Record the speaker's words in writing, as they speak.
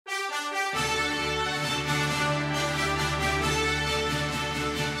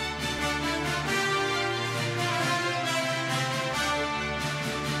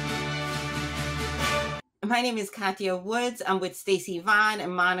My name is Kathia Woods. I'm with Stacey, Yvonne,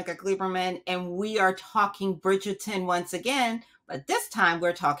 and Monica Gleberman, and we are talking Bridgerton once again, but this time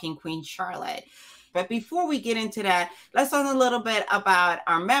we're talking Queen Charlotte. But before we get into that, let's talk a little bit about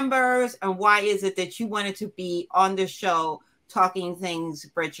our members and why is it that you wanted to be on the show talking things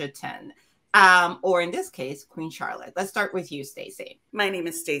Bridgerton, or in this case, Queen Charlotte. Let's start with you, Stacey. My name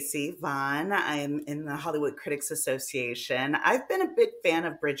is Stacey Yvonne. I'm in the Hollywood Critics Association. I've been a big fan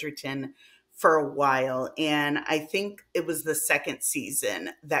of Bridgerton for a while, and I think it was the second season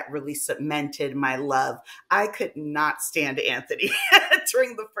that really cemented my love. I could not stand Anthony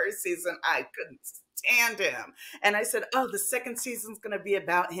during the first season. I couldn't stand him. And I said, oh, the second season's going to be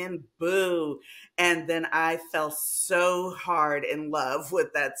about him. Boo. And then I fell so hard in love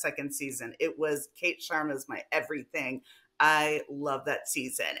with that second season. It was Kate Sharma's my everything. I love that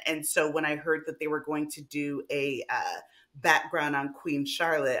season. And so when I heard that they were going to do a background on Queen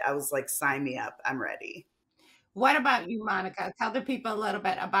Charlotte, I was like, sign me up. I'm ready. What about you, Monica? Tell the people a little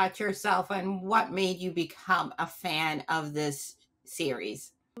bit about yourself and what made you become a fan of this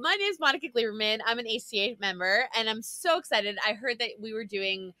series. My name is Monica Gleberman. I'm an ACA member, and I'm so excited. I heard that we were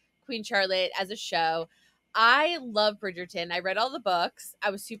doing Queen Charlotte as a show. I love Bridgerton. I read all the books.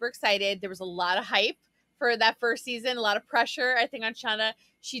 I was super excited. There was a lot of hype for that first season, a lot of pressure, I think, on Shauna.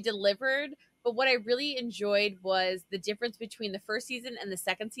 She delivered. But what I really enjoyed was the difference between the first season and the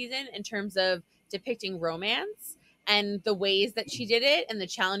second season in terms of depicting romance and the ways that she did it and the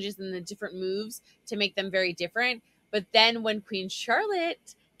challenges and the different moves to make them very different. But then when Queen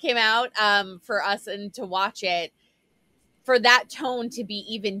Charlotte came out for us and to watch it, for that tone to be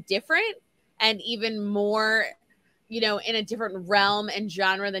even different and even more, in a different realm and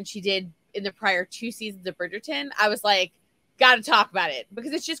genre than she did in the prior two seasons of Bridgerton, I was like, got to talk about it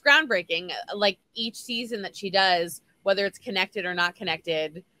because it's just groundbreaking. Like each season that she does, whether it's connected or not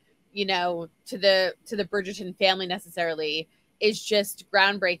connected, to the Bridgerton family necessarily, is just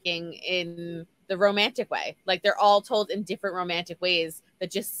groundbreaking in the romantic way. Like they're all told in different romantic ways that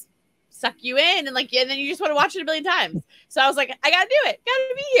just suck you in and then you just want to watch it a million times. So I was like, I gotta do it.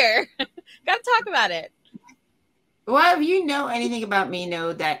 Gotta be here. Gotta talk about it. Well, if you know anything about me,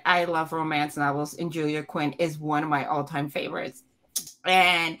 know that I love romance novels, and Julia Quinn is one of my all-time favorites.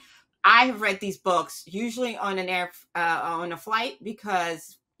 And I have read these books usually on on a flight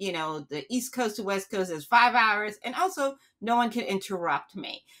because the East Coast to West Coast is 5 hours, and also no one can interrupt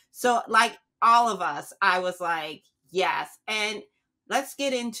me. So, like all of us, I was like, yes. And let's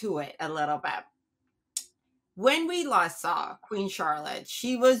get into it a little bit. When we last saw Queen Charlotte,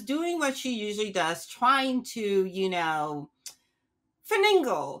 she was doing what she usually does, trying to,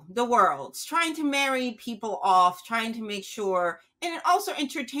 finagle the world, trying to marry people off, trying to make sure, and also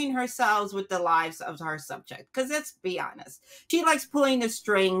entertain herself with the lives of her subject. Because let's be honest, she likes pulling the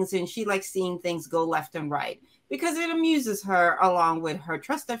strings and she likes seeing things go left and right because it amuses her along with her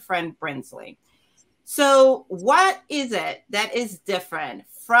trusted friend, Brinsley. So what is it that is different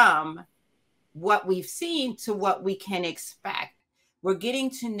from what we've seen to what we can expect? We're getting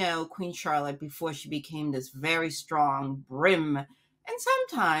to know Queen Charlotte before she became this very strong, brim, and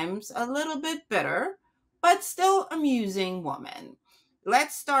sometimes a little bit bitter, but still amusing woman.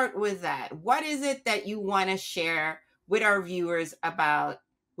 Let's start with that. What is it that you want to share with our viewers about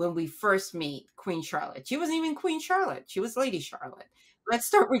when we first meet Queen Charlotte? She wasn't even Queen Charlotte. She was Lady Charlotte. Let's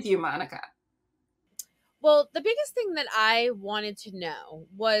start with you, Monica. Well, the biggest thing that I wanted to know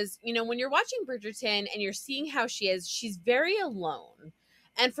was, when you're watching Bridgerton and you're seeing how she is, she's very alone.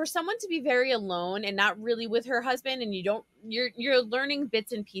 And for someone to be very alone and not really with her husband, and you're learning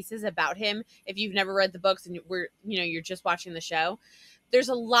bits and pieces about him if you've never read the books and you're just watching the show. There's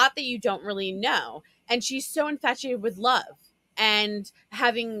a lot that you don't really know. And she's so infatuated with love and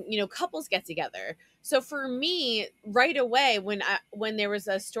having, couples get together. So for me, right away, when there was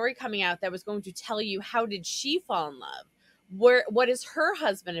a story coming out that was going to tell you how did she fall in love, what is her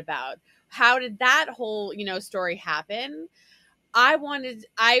husband about, how did that whole story happen,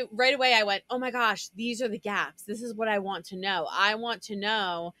 right away I went, oh my gosh, these are the gaps. This is what I want to know. I want to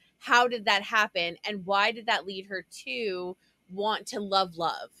know how did that happen and why did that lead her to want to love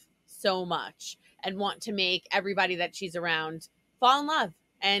so much and want to make everybody that she's around fall in love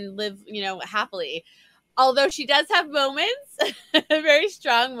and live, happily. Although she does have moments, very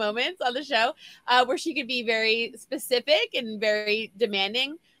strong moments on the show, where she could be very specific and very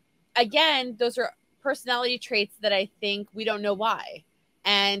demanding. Again, those are personality traits that I think we don't know why.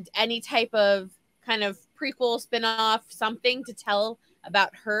 And any type of kind of prequel, spinoff, something to tell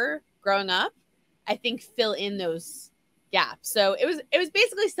about her growing up, I think fill in those gaps. So it was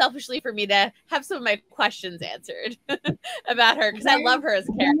basically selfishly for me to have some of my questions answered about her because I love her as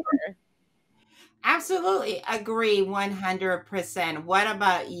a character. Absolutely agree 100%. What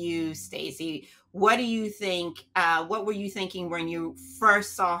about you, Stacey? What do you think? What were you thinking when you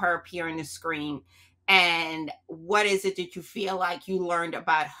first saw her appear on the screen? And what is it that you feel like you learned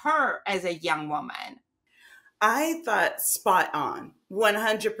about her as a young woman? I thought spot on,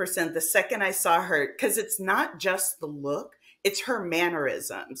 100%. The second I saw her, because it's not just the look, it's her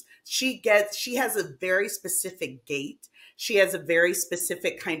mannerisms. She has a very specific gait. She has a very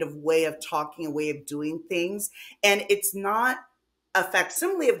specific kind of way of talking, a way of doing things. And it's not a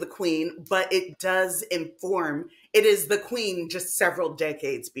facsimile of the queen, but it does inform. It is the queen just several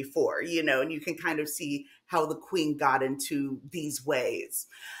decades before, and you can kind of see how the queen got into these ways.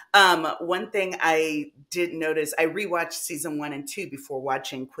 One thing I did notice, I rewatched season 1 and 2 before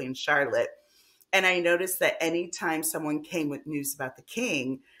watching Queen Charlotte. And I noticed that anytime someone came with news about the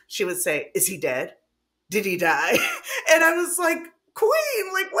king, she would say, "Is he dead? Did he die?" And I was like,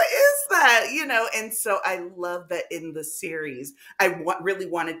 "Queen, like, what is that?" And so I love that in the series, really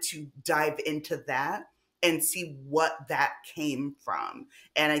wanted to dive into that and see what that came from.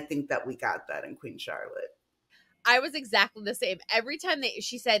 And I think that we got that in Queen Charlotte. I was exactly the same. Every time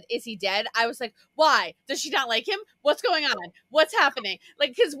she said, "Is he dead?" I was like, "Why? Does she not like him? What's going on? What's happening?"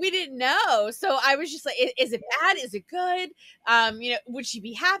 Like, because we didn't know. So I was just like, "Is it bad? Is it good? Would she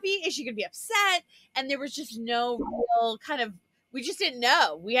be happy? Is she going to be upset?" And there was just no real kind of. We just didn't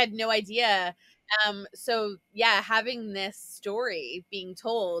know. We had no idea. So yeah, having this story being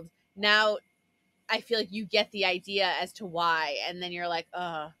told now, I feel like you get the idea as to why, and then you're like,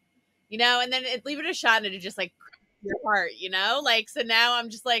 and then leave it a shot and it just like your heart, like, so now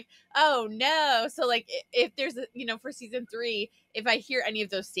I'm just like, oh no. So like, if there's for season 3, if I hear any of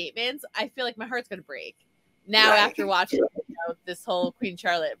those statements, I feel like my heart's gonna break now, Right. after watching this whole Queen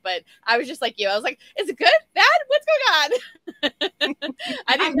Charlotte. But I was just like you, I was like, is it good, bad, what's going on?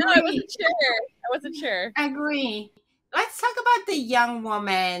 I didn't know. I wasn't sure. Agree. Let's talk about the young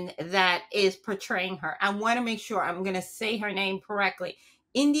woman that is portraying her. I want to make sure I'm going to say her name correctly.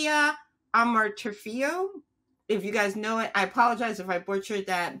 India Amartefio. If you guys know it, I apologize if I butchered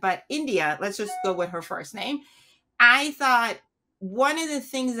that. But India, let's just go with her first name. I thought one of the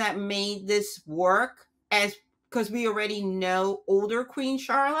things that made this work, as because we already know older Queen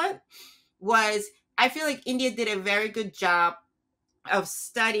Charlotte, was I feel like India did a very good job of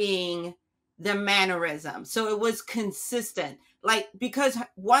studying the mannerism. So it was consistent. Like, because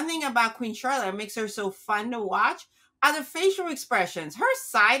one thing about Queen Charlotte that makes her so fun to watch are the facial expressions. Her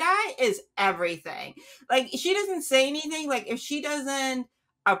side eye is everything. Like, she doesn't say anything. Like, if she doesn't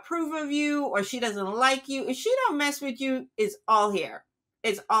approve of you or she doesn't like you, if she don't mess with you, it's all here.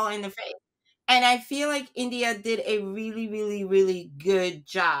 It's all in the face. And I feel like India did a really, really, really good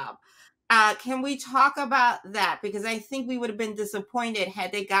job. Can we talk about that? Because I think we would have been disappointed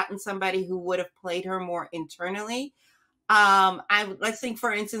had they gotten somebody who would have played her more internally. Let's think,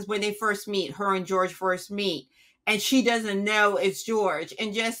 for instance, when they first meet, her and George first meet, and she doesn't know it's George,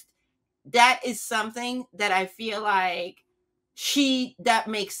 and just that is something that I feel like that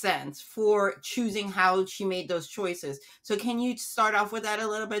makes sense for choosing how she made those choices. So can you start off with that a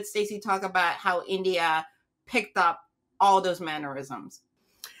little bit, Stacey? Talk about how India picked up all those mannerisms.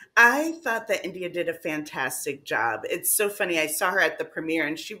 I thought that India did a fantastic job. It's so funny. I saw her at the premiere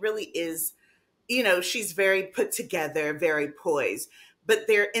and she really is, she's very put together, very poised. But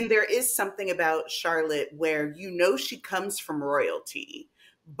there is something about Charlotte where she comes from royalty,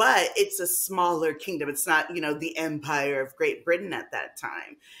 but it's a smaller kingdom. It's not, the empire of Great Britain at that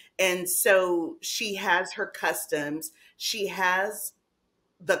time. And so she has her customs. She has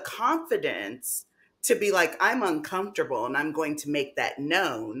the confidence to be like, I'm uncomfortable and I'm going to make that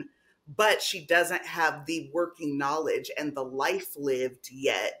known. But she doesn't have the working knowledge and the life lived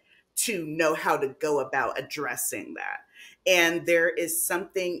yet to know how to go about addressing that. And there is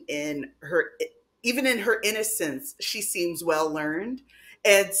something in her, even in her innocence, she seems well learned.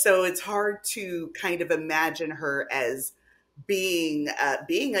 And so it's hard to kind of imagine her as being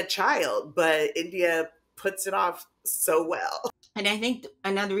a child, but India puts it off so well. And I think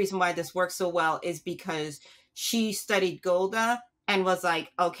another reason why this works so well is because she studied Golda and was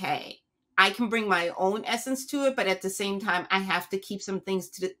like, okay, I can bring my own essence to it, but at the same time, I have to keep some things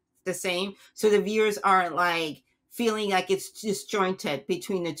to the same so the viewers aren't like feeling like it's disjointed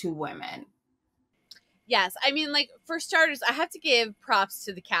between the two women. Yes, I mean, like, for starters, I have to give props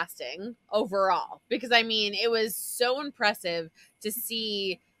to the casting overall, because I mean, it was so impressive to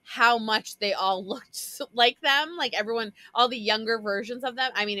see how much they all looked like them, like everyone, all the younger versions of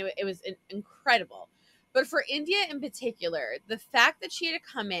them. I mean, it was incredible. But for India in particular, the fact that she had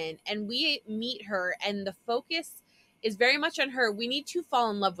to come in and we meet her, and the focus is very much on her. We need to fall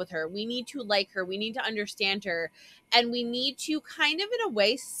in love with her. We need to like her. We need to understand her. And we need to kind of, in a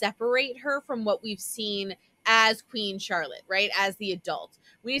way, separate her from what we've seen as Queen Charlotte, right? As the adult.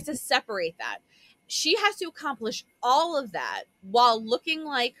 We need to separate that. She has to accomplish all of that while looking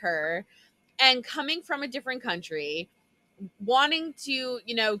like her and coming from a different country, wanting to,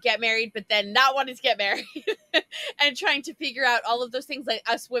 get married, but then not wanting to get married and trying to figure out all of those things like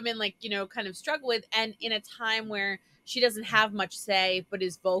us women, kind of struggle with. And in a time where she doesn't have much say, but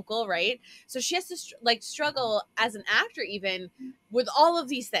is vocal, right? So she has to struggle as an actor, even with all of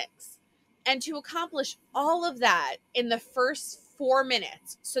these things. And to accomplish all of that in the first 4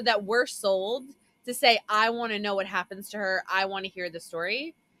 minutes so that we're sold to say, I want to know what happens to her. I want to hear the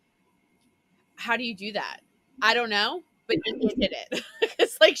story. How do you do that? I don't know, but she did it.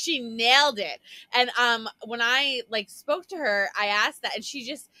 It's like she nailed it. And when I spoke to her, I asked that, and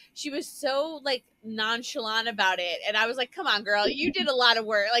she was so nonchalant about it. And I was like, come on, girl, you did a lot of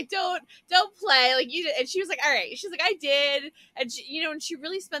work. Don't play like you did. And she was like, all right. She's like, I did. And she, and she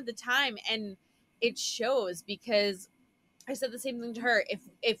really spent the time, and it shows, because I said the same thing to her.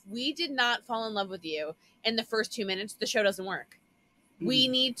 If we did not fall in love with you in the first 2 minutes, the show doesn't work. We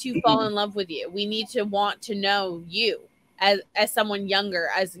need to fall in love with you. We need to want to know you as someone younger,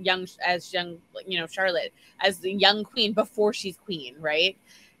 as young, Charlotte, as the young queen before she's queen, right?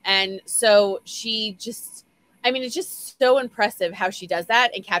 And so she just, it's just so impressive how she does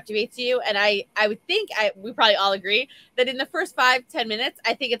that and captivates you. And I would think we probably all agree that in the first 5-10 minutes,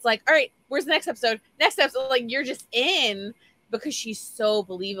 I think it's like, all right, where's the next episode? Next episode, you're just in, because she's so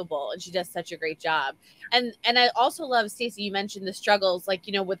believable and she does such a great job. And I also love, Stacey, you mentioned the struggles,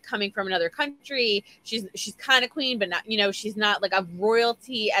 with coming from another country. She's kind of queen, but not, she's not like a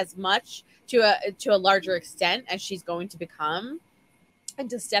royalty as much to a larger extent as she's going to become. And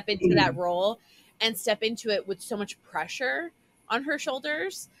to step into that role and step into it with so much pressure on her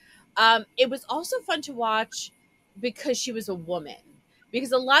shoulders. It was also fun to watch because she was a woman.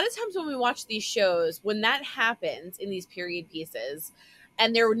 Because a lot of times when we watch these shows, when that happens in these period pieces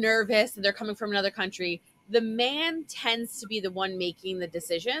and they're nervous and they're coming from another country, the man tends to be the one making the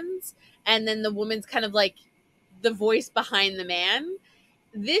decisions. And then the woman's kind of like the voice behind the man.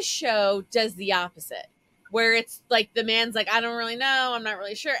 This show does the opposite, where it's like the man's like, I don't really know. I'm not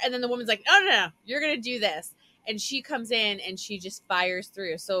really sure. And then the woman's like, no, you're going to do this. And she comes in and she just fires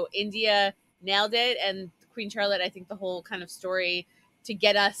through. So India nailed it. And Queen Charlotte, I think the whole kind of story to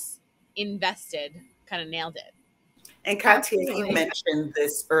get us invested kind of nailed it. And Kathia, you mentioned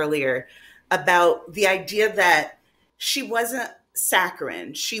this earlier about the idea that she wasn't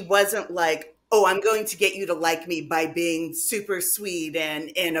saccharine. She wasn't like, oh, I'm going to get you to like me by being super sweet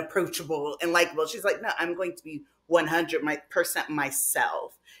and approachable and likable. She's like, no, I'm going to be 100%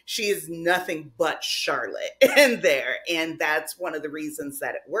 myself. She is nothing but Charlotte in there. And that's one of the reasons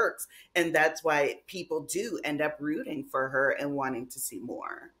that it works. And that's why people do end up rooting for her and wanting to see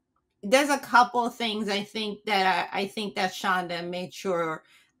more. There's a couple of things I think that Shonda made sure.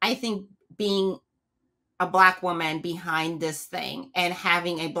 I think being a Black woman behind this thing and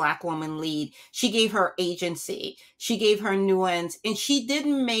having a Black woman lead, she gave her agency, she gave her nuance, and she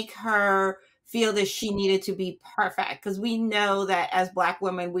didn't make her feel that she needed to be perfect, because we know that as Black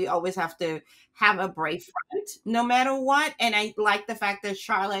women, we always have to have a brave front no matter what. And I like the fact that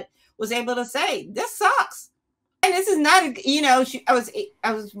Charlotte was able to say, this sucks. And this is not,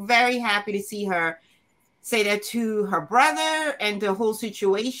 I was very happy to see her say that to her brother and the whole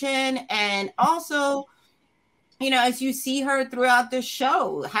situation. And also, as you see her throughout the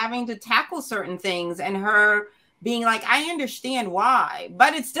show, having to tackle certain things and her being like, I understand why,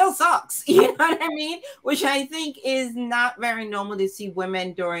 but it still sucks. You know what I mean? Which I think is not very normal to see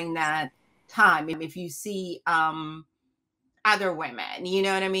women during that time. If you see other women, you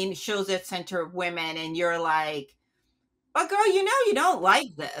know what I mean? Shows that center women and you're like, but girl, you don't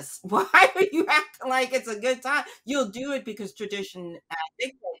like this. Why would you act like it's a good time? You'll do it because tradition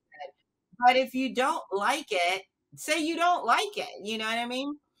dictates it. But if you don't like it, say you don't like it. You know what I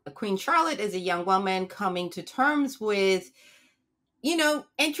mean? Queen Charlotte is a young woman coming to terms with,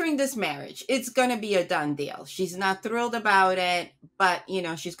 entering this marriage. It's going to be a done deal. She's not thrilled about it, but,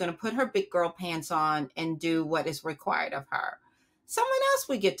 she's going to put her big girl pants on and do what is required of her. Someone else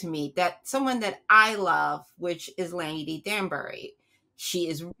we get to meet, someone that I love, which is Lady Danbury. She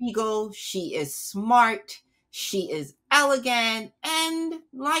is regal. She is smart. She is elegant. And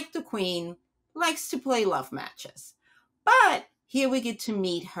like the queen, likes to play love matches. But here we get to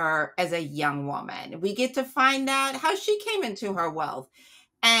meet her as a young woman. We get to find out how she came into her wealth.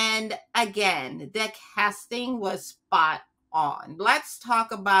 And again, the casting was spot on. Let's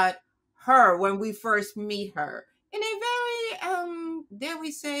talk about her when we first meet her in a dare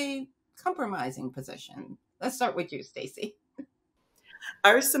we say, compromising position. Let's start with you, Stacey.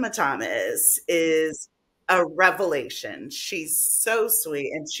 Ursula Thomas is a revelation. She's so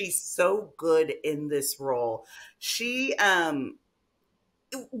sweet and she's so good in this role. She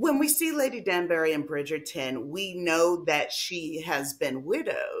when we see Lady Danbury in Bridgerton, we know that she has been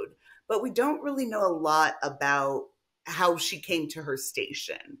widowed, but we don't really know a lot about how she came to her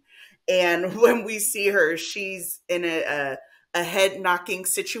station. And when we see her, she's in a head knocking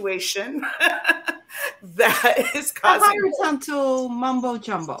situation that is A causing horizontal mumbo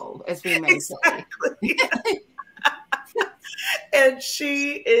jumbo, as we may say. exactly. And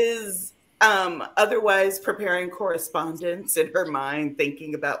she is otherwise preparing correspondence in her mind,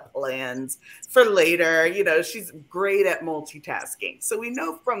 thinking about plans for later. You know, she's great at multitasking. So we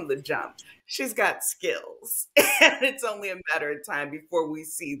know from the jump she's got skills. And it's only a matter of time before we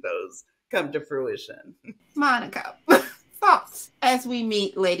see those come to fruition. Monica, thoughts as we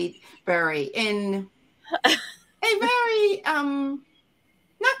meet Lady Berry in a very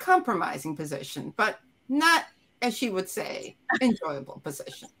not compromising position, but not, as she would say, enjoyable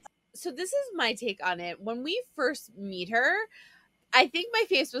position. So this is my take on it. When we first meet her, I think my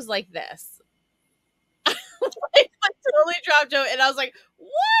face was like this. Like, I totally dropped out and I was like,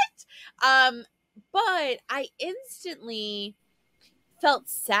 what? But I instantly felt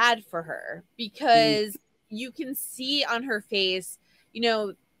sad for her because you can see on her face, you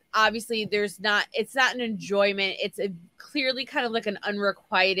know, obviously it's not an enjoyment. It's clearly kind of like an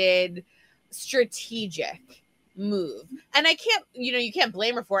unrequited strategic move. And I can't, you can't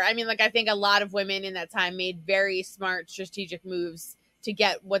blame her for it. I mean, like, I think a lot of women in that time made very smart strategic moves to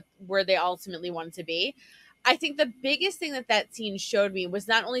get where they ultimately wanted to be. I think the biggest thing that scene showed me was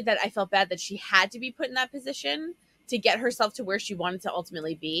not only that I felt bad that she had to be put in that position to get herself to where she wanted to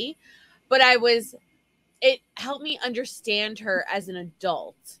ultimately be, but it helped me understand her as an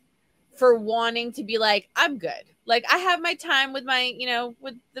adult for wanting to be like, I'm good. Like, I have my time with my,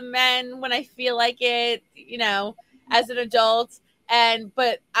 with the men when I feel like it, as an adult.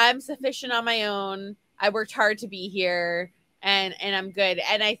 But I'm sufficient on my own. I worked hard to be here and I'm good.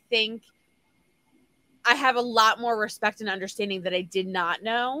 And I think I have a lot more respect and understanding that I did not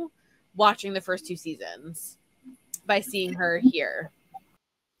know watching the first 2 seasons by seeing her here.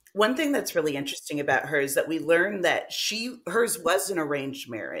 One thing that's really interesting about her is that we learned that hers was an arranged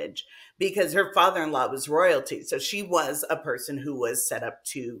marriage because her father-in-law was royalty. So she was a person who was set up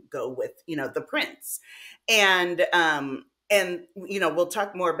to go with, the prince. And we'll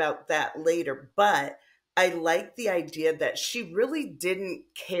talk more about that later, but I like the idea that she really didn't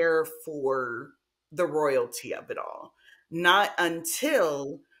care for the royalty of it all. Not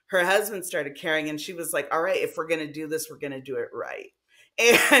until her husband started caring and she was like, all right, if we're going to do this, we're going to do it right.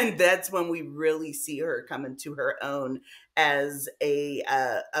 And that's when we really see her come into her own as a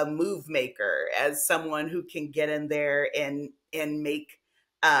move maker, as someone who can get in there and make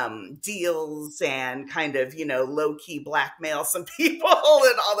deals and kind of, low key blackmail some people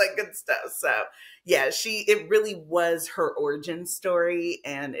and all that good stuff. So yeah, it really was her origin story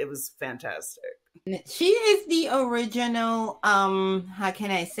and it was fantastic. She is the original, how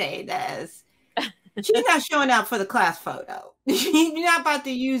can I say this? She's not showing up for the class photo. She's not about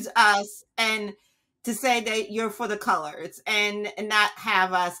to use us and to say that you're for the colors and not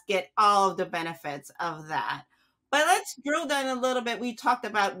have us get all of the benefits of that. But let's drill down a little bit. We talked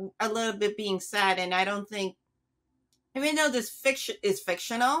about a little bit being sad, and I don't think, even though this fiction is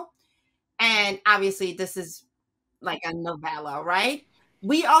fictional, and obviously this is like a novella, right?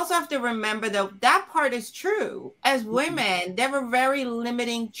 We also have to remember that part is true. As women, there were very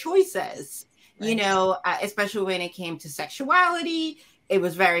limiting choices. Right. Especially when it came to sexuality, it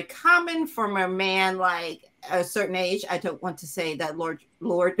was very common from a man like a certain age. I don't want to say that Lord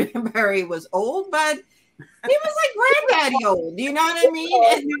Barry was old, but he was like granddaddy old. You know what I mean?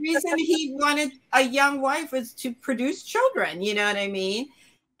 And the reason he wanted a young wife was to produce children. You know what I mean?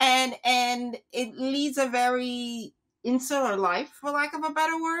 And it leads a very insular life, for lack of a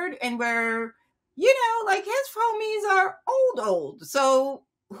better word, and where like his homies are old. So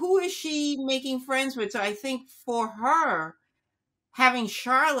who is she making friends with? So I think for her, having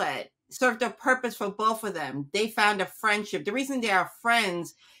Charlotte served a purpose for both of them. They found a friendship. The reason they are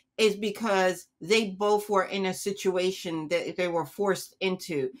friends is because they both were in a situation that they were forced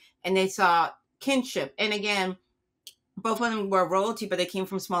into, and they saw kinship. And again, both of them were royalty, but they came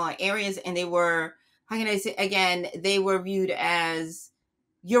from smaller areas, and they were, how can I say, again, they were viewed as,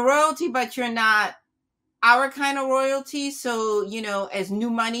 you're royalty, but you're not our kind of royalty. So, as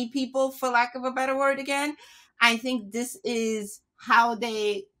new money people, for lack of a better word again, I think this is how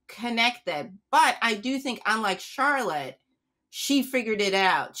they connected. But I do think, unlike Charlotte, she figured it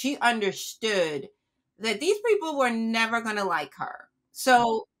out. She understood that these people were never going to like her.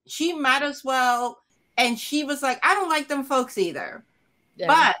 So she might as well. And she was like, I don't like them folks either. Yeah.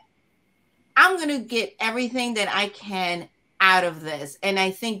 But I'm going to get everything that I can out of this. And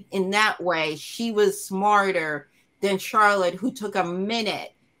I think in that way, she was smarter than Charlotte, who took a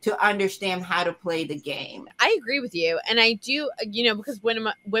minute to understand how to play the game. I agree with you. And I do, because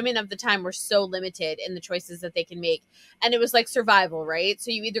women of the time were so limited in the choices that they can make. And it was like survival, right? So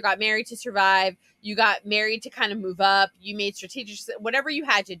you either got married to survive, you got married to kind of move up, you made strategic, whatever you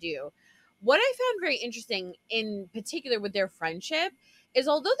had to do. What I found very interesting in particular with their friendship is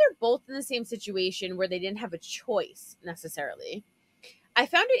although they're both in the same situation where they didn't have a choice necessarily, I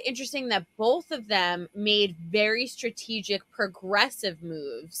found it interesting that both of them made very strategic, progressive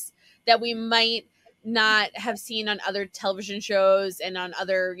moves that we might not have seen on other television shows and on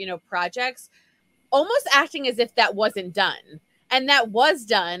other, projects, almost acting as if that wasn't done. And that was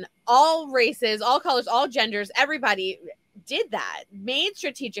done. All races, all colors, all genders, everybody did that, made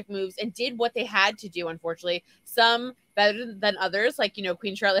strategic moves and did what they had to do. Unfortunately, some better than others, like,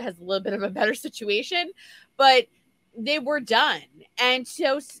 Queen Charlotte has a little bit of a better situation, but they were done. And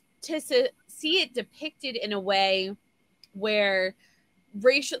so to see it depicted in a way where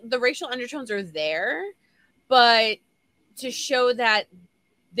the racial undertones are there, but to show that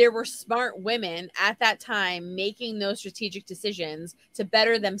there were smart women at that time making those strategic decisions to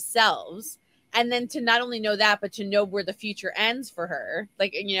better themselves. And then to not only know that, but to know where the future ends for her,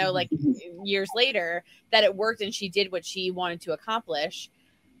 like years later, that it worked and she did what she wanted to accomplish,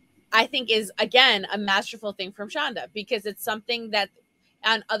 I think is, again, a masterful thing from Shonda, because it's something that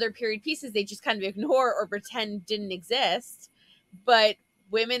on other period pieces, they just kind of ignore or pretend didn't exist. But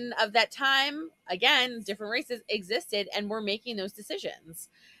women of that time, again, different races existed and were making those decisions.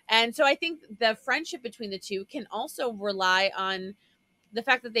 And so I think the friendship between the two can also rely on the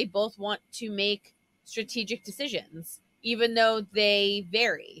fact that they both want to make strategic decisions, even though they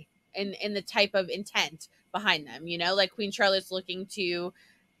vary in the type of intent behind them. Like Queen Charlotte's looking to,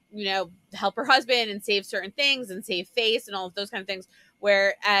 help her husband and save certain things and save face and all of those kind of things.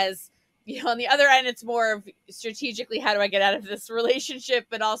 Whereas, on the other end, it's more of strategically, how do I get out of this relationship,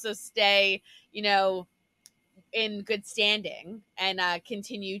 but also stay, in good standing and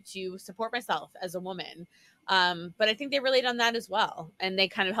continue to support myself as a woman. But I think they relate on that as well. And they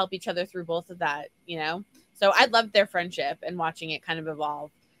kind of help each other through both of that, So I loved their friendship and watching it kind of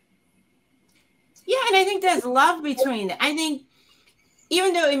evolve. Yeah, and I think there's love between them. I think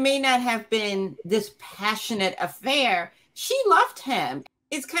even though it may not have been this passionate affair, she loved him.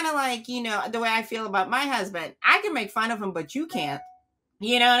 It's kind of like, the way I feel about my husband. I can make fun of him, but you can't.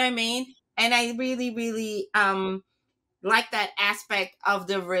 You know what I mean? And I really, really like that aspect of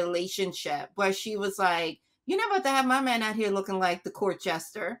the relationship where she was like, you're not about to have my man out here looking like the court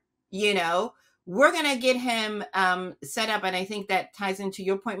jester. We're going to get him set up. And I think that ties into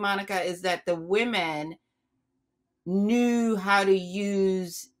your point, Monica, is that the women knew how to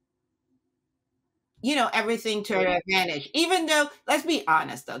use, everything to their advantage. Even though, let's be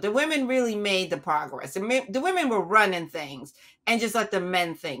honest, though, the women really made the progress. The women were running things and just let the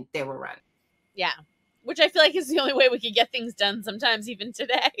men think they were running. Yeah. Which I feel like is the only way we could get things done sometimes, even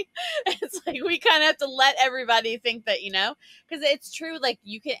today. It's like we kind of have to let everybody think that, because it's true. Like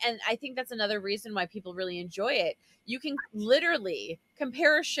you can, and I think that's another reason why people really enjoy it. You can literally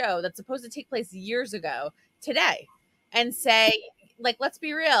compare a show that's supposed to take place years ago today and say, like, let's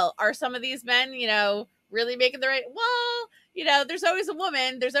be real. Are some of these men, really making the right? Well, there's always a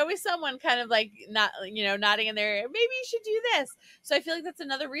woman. There's always someone kind of like not, nodding in there. Maybe you should do this. So I feel like that's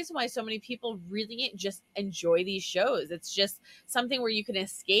another reason why so many people really just enjoy these shows. It's just something where you can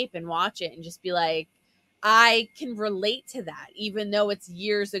escape and watch it and just be like, I can relate to that, even though it's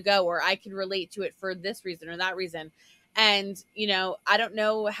years ago, or I can relate to it for this reason or that reason. And, I don't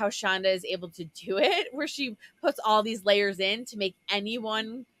know how Shonda is able to do it, where she puts all these layers in to make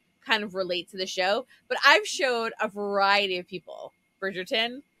anyone kind of relate to the show. But I've showed a variety of people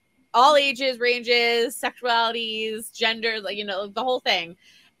Bridgerton, all ages, ranges, sexualities, gender, the whole thing.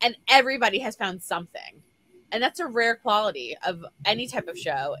 And everybody has found something. And that's a rare quality of any type of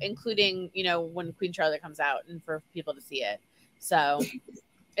show, including, when Queen Charlotte comes out and for people to see it. So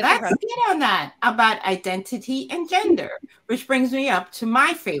let's get on that about identity and gender, which brings me up to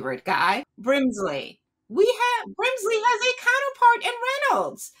my favorite guy, Brimsley. Brimsley has a counterpart in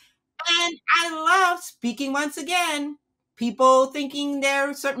Reynolds. And I love, speaking once again, people thinking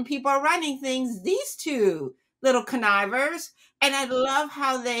certain people are running things, these two little connivers. And I love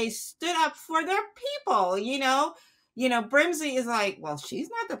how they stood up for their people, Brimsley is like, well,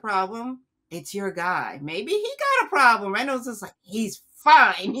 she's not the problem. it's your guy. Maybe he got a problem. Reynolds is like, he's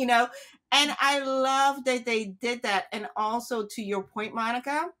fine, you know? And I love that they did that. And also, to your point,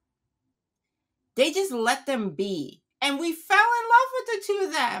 Monica, they just let them be. And we fell in love with the two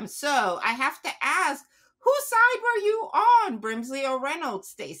of them. So I have to ask, whose side were you on, Brimsley or Reynolds,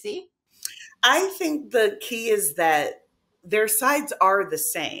 Stacey? I think the key is that their sides are the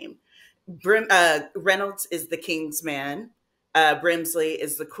same. Reynolds is the king's man. Brimsley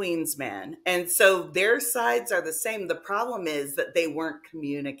is the queen's man. And so their sides are the same. The problem is that they weren't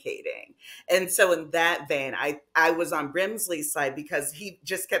communicating. And so in that vein, I was on Brimsley's side because he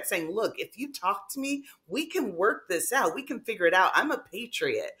just kept saying, look, if you talk to me, we can work this out. We can figure it out. I'm a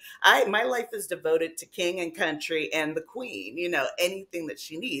patriot. My life is devoted to king and country and the queen, you know, anything that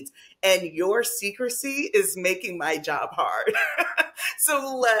she needs. And your secrecy is making my job hard.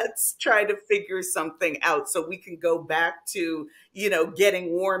 So let's try to figure something out so we can go back to, you know,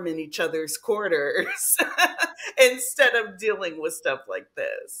 getting warm in each other's quarters instead of dealing with stuff like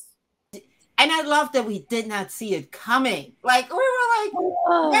this. And I love that we did not see it coming. Like, we were like,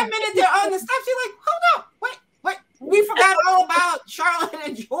 one minute they're on the steps, you're like, hold up, what? We forgot all about Charlotte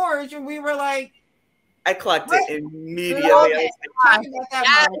and George, and we were like, I clocked it immediately.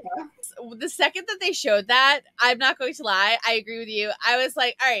 The second that they showed that, I'm not going to lie, I agree with you. I was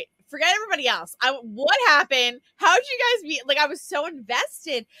like, all right, forget everybody else. What happened? How did you guys meet? Like, I was so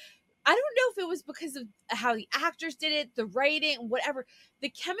invested. I don't know if it was because of how the actors did it, the writing, whatever. The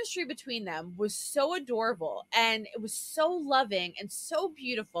chemistry between them was so adorable, and it was so loving and so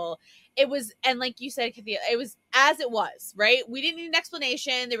beautiful. It was, and like you said, Kathia, it was as it was, right? We didn't need an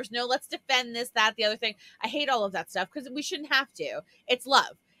explanation. There was no, let's defend this, that, the other thing. I hate all of that stuff because we shouldn't have to. It's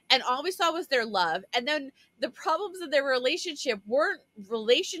love. And all we saw was their love. And then the problems of their relationship weren't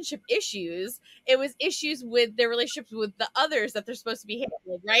relationship issues. It was issues with their relationships with the others that they're supposed to be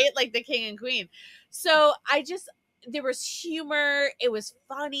handling, right? Like the king and queen. So there was humor. It was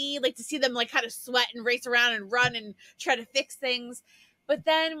funny, like to see them like kind of sweat and race around and run and try to fix things. But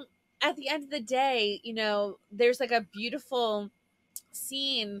then at the end of the day, you know, there's like a beautiful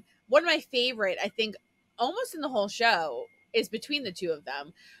scene. One of my favorite, I think, almost in the whole show is between the two of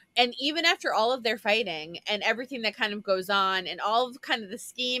them. And even after all of their fighting and everything that kind of goes on and all of kind of the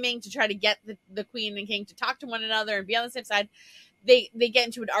scheming to try to get the queen and king to talk to one another and be on the same side, they get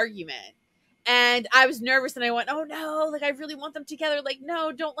into an argument. And I was nervous and I went, oh no, like I really want them together. Like,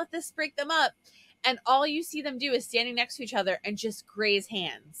 no, don't let this break them up. And all you see them do is standing next to each other and just graze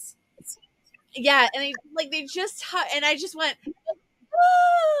hands. Yeah. And they just, and I just went,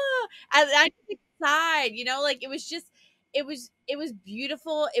 ah! And I just sighed, you know, like it was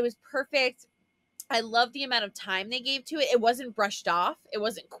beautiful. It was perfect. I love the amount of time they gave to it. It wasn't brushed off. It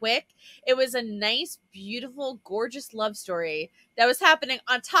wasn't quick. It was a nice, beautiful, gorgeous love story that was happening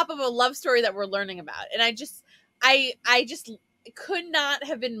on top of a love story that we're learning about. And I just could not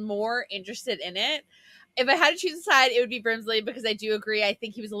have been more interested in it. If I had to choose a side, it would be Brimsley, because I do agree. I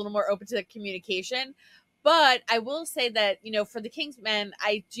think he was a little more open to the communication. But I will say that, you know, for the King's Men,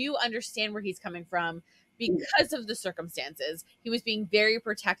 I do understand where he's coming from because of the circumstances. He was being very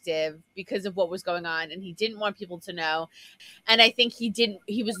protective because of what was going on, and he didn't want people to know. And I think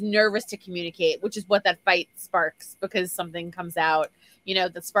he was nervous to communicate, which is what that fight sparks, because something comes out, you know,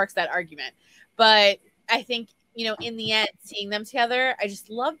 that sparks that argument. But I think, you know, in the end, seeing them together, I just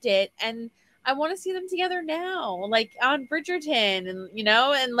loved it. And I want to see them together now, like on Bridgerton, and you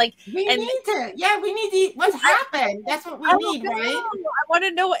know, and like we need what happened. That's what we need, right? I want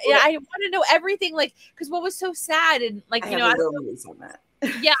to know. I want to know everything, like, because what was so sad, and like, you know, I don't know, on that.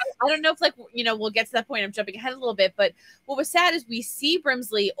 Yeah, I don't know if, like, you know, we'll get to that point. I'm jumping ahead a little bit, but what was sad is we see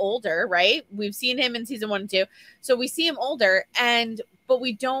Brimsley older, right? We've seen him in season 1 and 2, so we see him older, but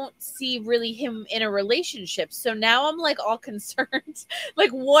we don't see really him in a relationship. So now I'm like all concerned,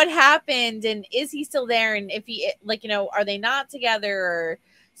 like what happened, and is he still there? And if he, like, you know, are they not together? Or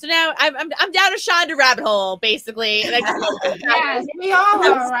so now I'm down a Shonda rabbit hole, basically. And I just yes, we all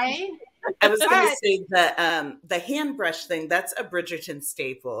are, right? I was going to say that the hand brush thing, that's a Bridgerton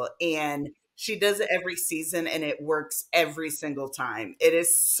staple, and she does it every season and it works every single time. It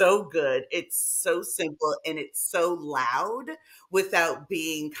is so good. It's so simple and it's so loud without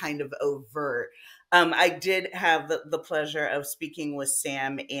being kind of overt. I did have the pleasure of speaking with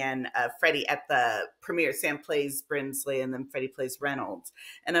Sam and Freddie at the premiere. Sam plays Brinsley and then Freddie plays Reynolds.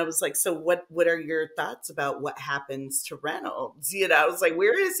 And I was like, so what are your thoughts about what happens to Reynolds? You know, I was like,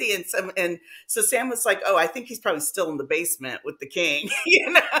 where is he? And so Sam was like, oh, I think he's probably still in the basement with the king,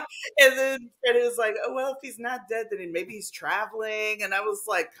 you know? And then Freddie was like, oh, well, if he's not dead, then maybe he's traveling. And I was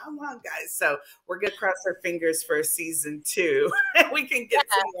like, come on, guys. So we're going to cross our fingers for season 2. We can get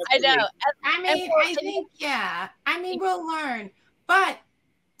some more. I know. I mean, I think, yeah. I mean, we'll learn. But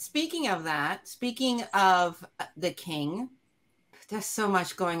speaking of that, speaking of the king, there's so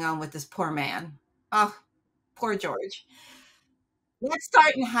much going on with this poor man. Oh, poor George. Let's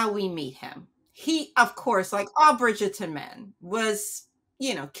start in how we meet him. He, of course, like all Bridgerton men, was,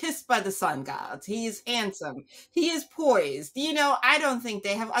 you know, kissed by the sun gods. He is handsome. He is poised. You know, I don't think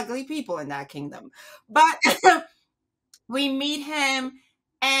they have ugly people in that kingdom. But we meet him,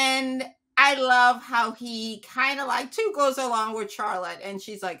 and I love how he kind of like too goes along with Charlotte, and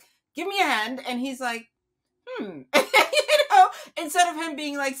she's like, give me a hand. And he's like, you know, instead of him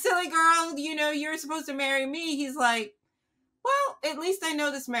being like, silly girl, you know, you're supposed to marry me. He's like, well, at least I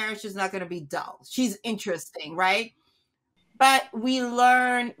know this marriage is not going to be dull. She's interesting, right? But we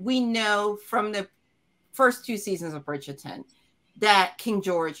know from the first 2 seasons of Bridgerton that King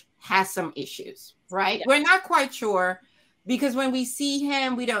George has some issues, right? Yeah. We're not quite sure, because when we see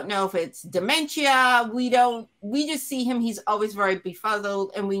him, we don't know if it's dementia. We just see him. He's always very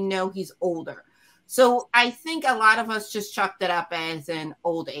befuddled, and we know he's older. So I think a lot of us just chalked it up as an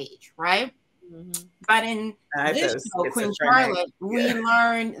old age, right? Mm-hmm. But in this show, Queen Charlotte, we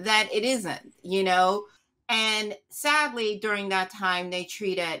learn that it isn't, you know? And sadly, during that time, they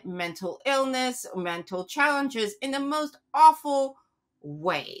treated mental illness, mental challenges in the most awful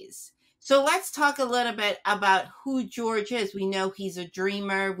ways. So let's talk a little bit about who George is. We know he's a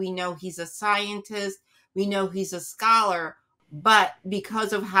dreamer. We know he's a scientist. We know he's a scholar. But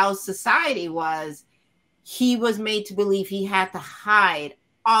because of how society was, he was made to believe he had to hide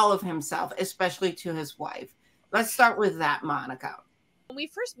all of himself, especially to his wife. Let's start with that, Monica. When we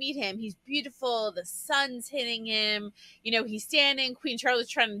first meet him, he's beautiful. The sun's hitting him. You know, he's standing. Queen Charlotte's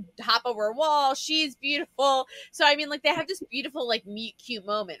trying to hop over a wall. She's beautiful. So, I mean, like, they have this beautiful, like, cute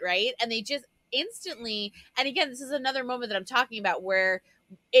moment, right? And they just instantly, and again, this is another moment that I'm talking about where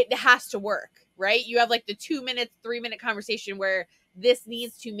it has to work, right? You have, like, the 2-minute, 3-minute conversation where this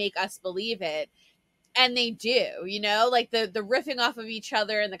needs to make us believe it. And they do, you know, like the riffing off of each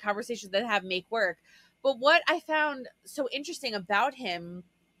other and the conversations that have make work. But what I found so interesting about him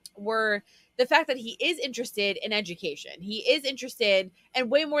were the fact that he is interested in education. He is interested, and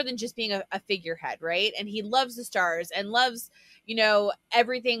way more than just being a figurehead, right? And he loves the stars and loves, you know,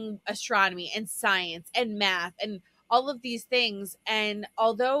 everything astronomy and science and math and all of these things. And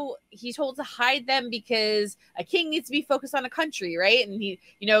although he's told to hide them because a king needs to be focused on a country, right? And he,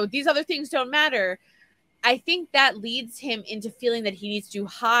 you know, these other things don't matter. I think that leads him into feeling that he needs to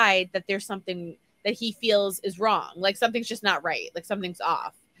hide that there's something that he feels is wrong. Like something's just not right. Like something's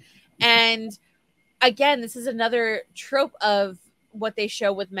off. And again, this is another trope of what they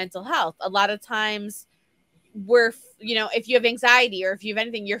show with mental health. A lot of times we're, you know, if you have anxiety or if you have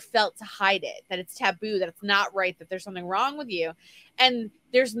anything, you're felt to hide it, that it's taboo, that it's not right, that there's something wrong with you. And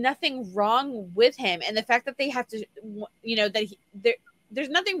there's nothing wrong with him. And the fact that they have to, you know, that there's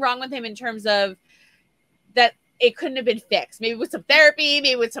nothing wrong with him in terms of that it couldn't have been fixed, maybe with some therapy,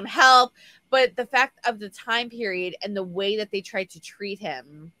 maybe with some help. But the fact of the time period and the way that they tried to treat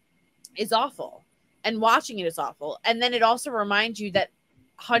him is awful. And watching it is awful. And then it also reminds you that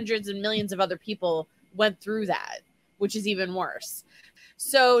hundreds and millions of other people went through that, which is even worse.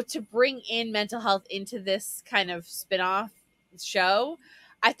 So to bring in mental health into this kind of spin-off show,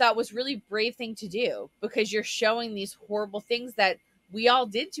 I thought was really brave thing to do, because you're showing these horrible things that we all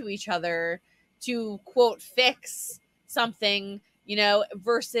did to each other to, quote, fix something, you know,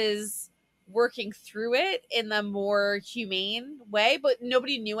 versus working through it in the more humane way. But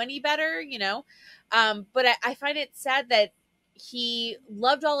nobody knew any better, you know. But I find it sad that he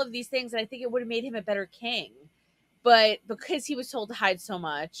loved all of these things, and I think it would have made him a better king. But because he was told to hide so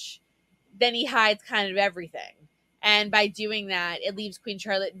much, then he hides kind of everything. And by doing that, it leaves Queen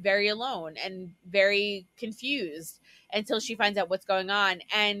Charlotte very alone and very confused until she finds out what's going on.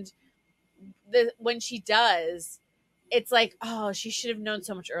 And when she does, it's like, oh, she should have known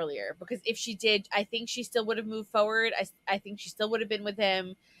so much earlier, because if she did, I think she still would have moved forward. I think she still would have been with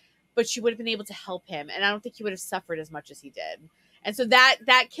him, but she would have been able to help him. And I don't think he would have suffered as much as he did. And so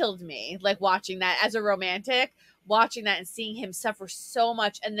that killed me, like watching that as a romantic, watching that and seeing him suffer so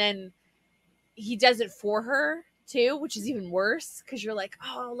much. And then he does it for her too, which is even worse because you're like,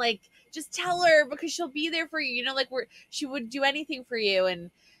 oh, like just tell her because she'll be there for you. You know, like she would do anything for you, and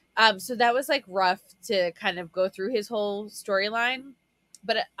so that was like rough to kind of go through his whole storyline.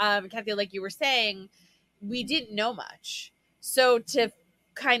 But Kathia, like you were saying, we didn't know much, so to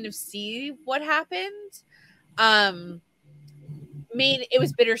kind of see what happened, made it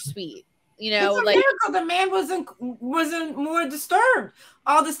was bittersweet. You know, it's a like miracle the man wasn't more disturbed.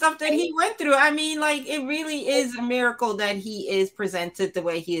 All the stuff that he went through. I mean, like it really is a miracle that he is presented the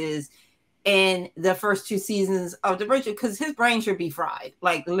way he is in the first 2 seasons of the Bridgerton, because his brain should be fried,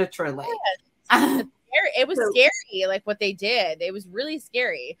 like literally. Yes. It was scary, like what they did. It was really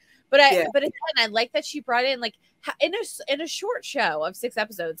scary. But but again, I like that she brought in like in a short show of 6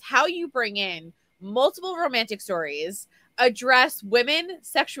 episodes, how you bring in multiple romantic stories, address women,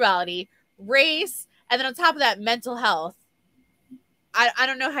 sexuality, race, and then on top of that, mental health. I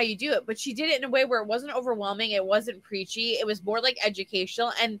don't know how you do it, but she did it in a way where it wasn't overwhelming. It wasn't preachy. It was more like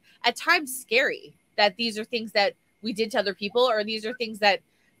educational and at times scary that these are things that we did to other people, or these are things that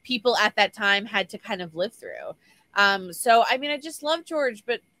people at that time had to kind of live through. So, I mean, I just love George,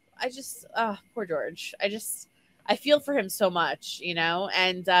 but I just, poor George. I feel for him so much, you know,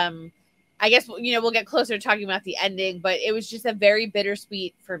 and I guess, you know, we'll get closer to talking about the ending, but it was just a very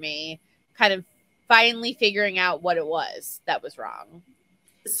bittersweet for me, kind of finally figuring out what it was that was wrong.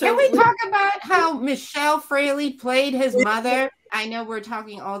 So can we talk about how Michelle Fraley played his mother? I know we're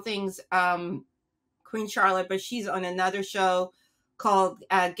talking all things Queen Charlotte, but she's on another show called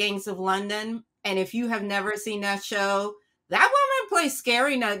Gangs of London. And if you have never seen that show, that woman plays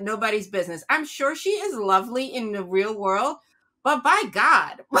scary, nobody's business. I'm sure she is lovely in the real world, but by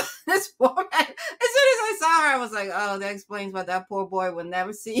God, this woman, as soon as I saw her, I was like, oh, that explains why that poor boy will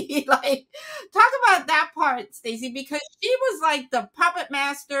never see. Like, talk about that part, Stacey, because she was like the puppet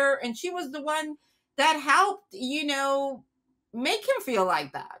master, and she was the one that helped, you know, make him feel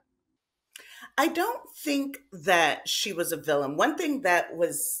like that. I don't think that she was a villain. One thing that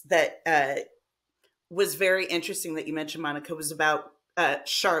was very interesting that you mentioned, Monica, was about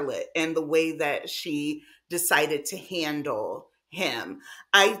Charlotte and the way that she decided to handle him.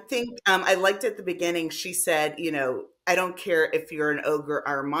 I think I liked at the beginning, she said, you know, I don't care if you're an ogre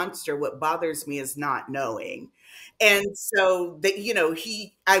or a monster. What bothers me is not knowing. And so that, you know,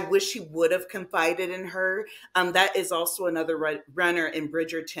 I wish he would have confided in her. That is also another runner in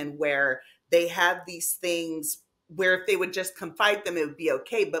Bridgerton where they have these things where if they would just confide them, it would be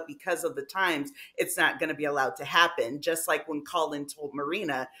okay. But because of the times, it's not going to be allowed to happen. Just like when Colin told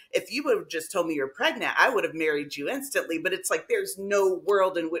Marina, if you would have just told me you're pregnant, I would have married you instantly. But it's like, there's no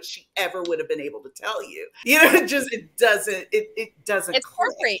world in which she ever would have been able to tell you. You know, it doesn't. It's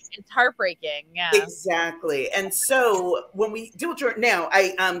heartbreaking. It's heartbreaking. Yeah, exactly. And so when we deal with Jordan now,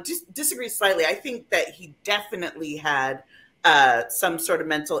 I just disagree slightly. I think that he definitely had some sort of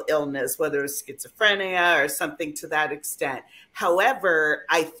mental illness, whether it's schizophrenia or something to that extent. However,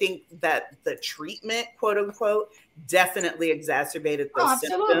 I think that the treatment, quote unquote, definitely exacerbated those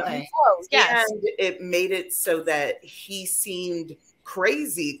symptoms. Oh, yes. And it made it so that he seemed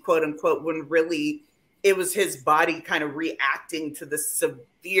crazy, quote unquote, when really it was his body kind of reacting to the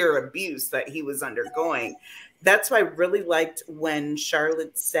severe abuse that he was undergoing. That's why I really liked when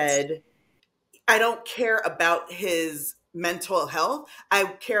Charlotte said, I don't care about his mental health. I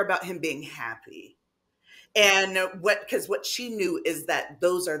care about him being happy. And because what she knew is that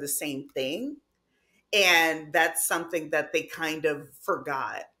those are the same thing. And that's something that they kind of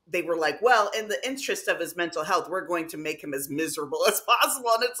forgot. They were like, well, in the interest of his mental health, we're going to make him as miserable as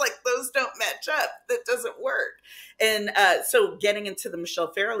possible. And it's like, those don't match up. That doesn't work. And so getting into the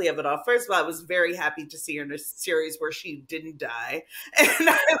Michelle Farrelly of it all, first of all, I was very happy to see her in a series where she didn't die. And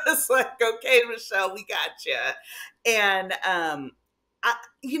I was like, okay, Michelle, we got you. And,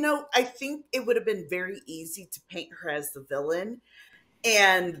 I think it would have been very easy to paint her as the villain.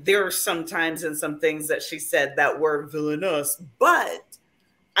 And there are some times and some things that she said that were villainous, but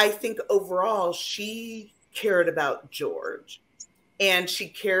I think overall she cared about George, and she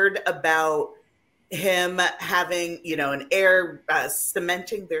cared about him having, an heir,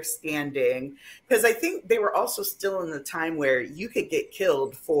 cementing their standing. Because I think they were also still in the time where you could get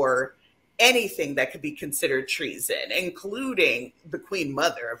killed for anything that could be considered treason, including the Queen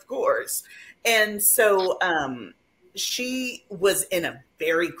Mother, of course. And so she was in a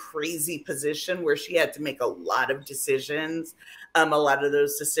very crazy position where she had to make a lot of decisions. A lot of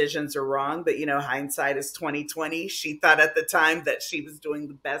those decisions are wrong, but hindsight is 2020. She thought at the time that she was doing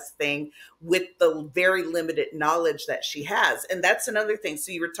the best thing with the very limited knowledge that she has. And that's another thing.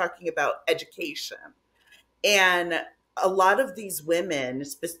 So you were talking about education. And a lot of these women,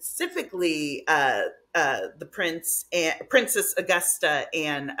 specifically the Princess Augusta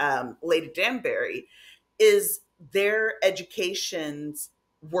and Lady Danbury, is their educations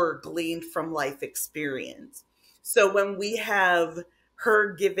were gleaned from life experience. So when we have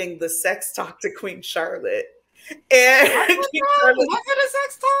her giving the sex talk to Queen Charlotte, and Queen Charlotte, what kind of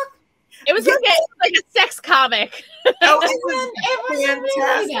sex talk? It was like a sex comic. Oh, it was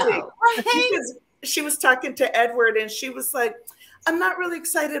fantastic. Really, right? Because she was talking to Edward and she was like, I'm not really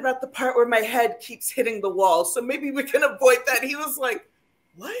excited about the part where my head keeps hitting the wall, so maybe we can avoid that. He was like,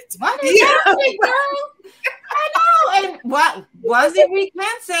 what? What is happening, girl? I know. And what was it we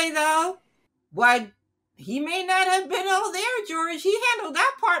can say, though? What he may not have been all there, George. He handled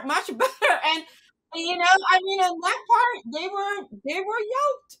that part much better. And you know, I mean, in that part, they were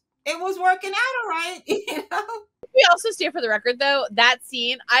yoked. It was working out all right, you know. We also stand for the record, though. That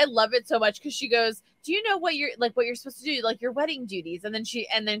scene, I love it so much because she goes, "Do you know what you're supposed to do, like your wedding duties?" And then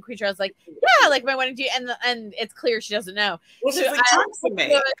Queen Charlotte's like, "Yeah, like my wedding duty," and it's clear she doesn't know. Well, she's like,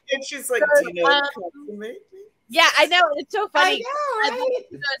 consummate, and she's like, "Do you know consummate?" Yeah, I know. It's so funny. I know, right?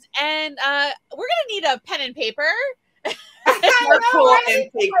 And we're gonna need a pen and paper. Charcoal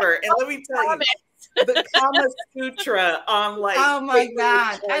and paper, and let me tell you. The Kama Sutra on like, oh my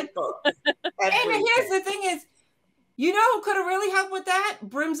God. And here's the thing is, you know who could have really helped with that?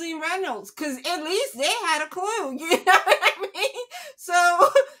 Brimsley and Reynolds, because at least they had a clue, you know what I mean? So I'm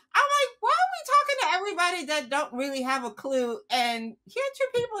like, why are we talking to everybody that don't really have a clue? And here's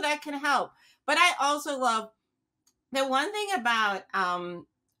your people that can help. But I also love the one thing about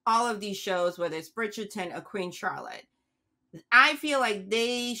all of these shows, whether it's Bridgerton or Queen Charlotte, I feel like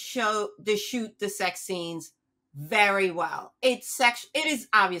they shoot the sex scenes very well. It is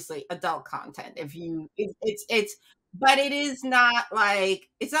obviously adult content. But it is not like,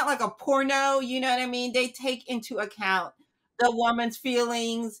 it's not like a porno, you know what I mean? They take into account the woman's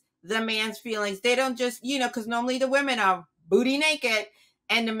feelings, the man's feelings. They don't just, you know, because normally the women are booty naked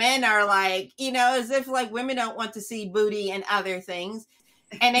and the men are like, you know, as if like women don't want to see booty and other things.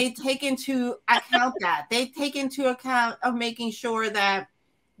 And they take into account that. They take into account of making sure that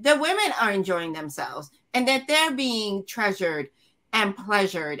the women are enjoying themselves and that they're being treasured and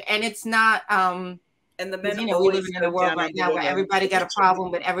pleasured. And it's not, and the men, you know, we live in a world right now where everybody got a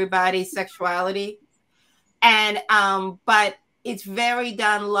problem with everybody's sexuality. And, but it's very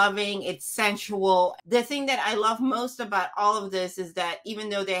done loving, it's sensual. The thing that I love most about all of this is that even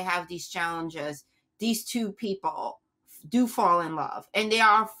though they have these challenges, these two people do fall in love and they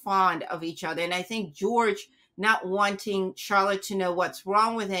are fond of each other. And I think George not wanting Charlotte to know what's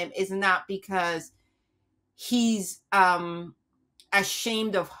wrong with him is not because he's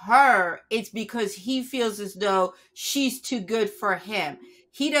ashamed of her. It's because he feels as though she's too good for him.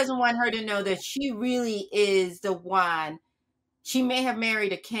 He doesn't want her to know that she really is the one. She may have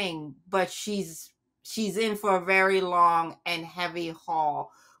married a king, but she's in for a very long and heavy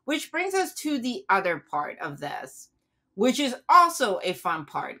haul, which brings us to the other part of this, which is also a fun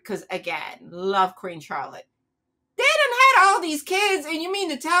part, because again, love Queen Charlotte. They done had all these kids, and you mean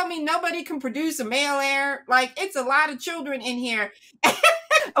to tell me nobody can produce a male heir? Like, it's a lot of children in here.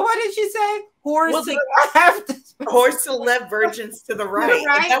 What did she say? Horse to the left. Horse to the left, virgins to the right.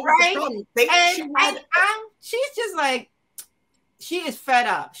 Right. She's just like, she is fed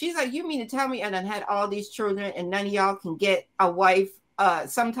up. She's like, you mean to tell me I done had all these children and none of y'all can get a wife,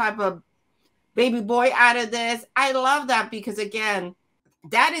 some type of baby boy out of this? I love that because, again,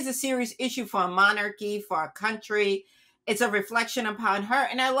 that is a serious issue for a monarchy, for a country. It's a reflection upon her.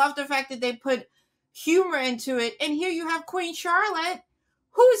 And I love the fact that they put humor into it. And here you have Queen Charlotte,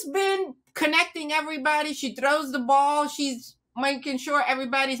 who's been connecting everybody. She throws the ball. She's making sure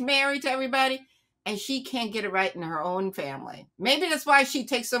everybody's married to everybody. And she can't get it right in her own family. Maybe that's why she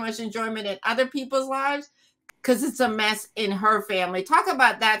takes so much enjoyment in other people's lives, because it's a mess in her family. Talk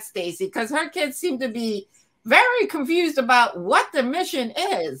about that, Stacey, because her kids seem to be very confused about what the mission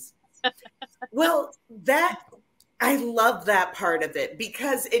is. Well, I love that part of it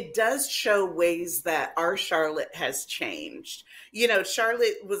because it does show ways that our Charlotte has changed. You know,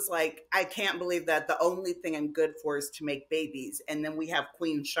 Charlotte was like, I can't believe that the only thing I'm good for is to make babies. And then we have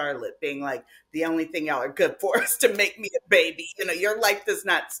Queen Charlotte being like, the only thing y'all are good for is to make me a baby. You know, your life does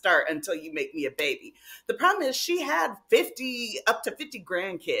not start until you make me a baby. The problem is she had up to 50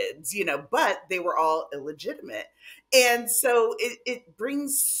 grandkids, you know, but they were all illegitimate. And so it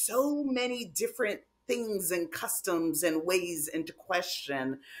brings so many different things and customs and ways into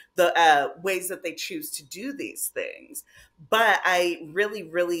question the ways that they choose to do these things. But I really,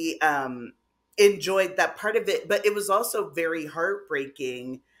 really enjoyed that part of it. But it was also very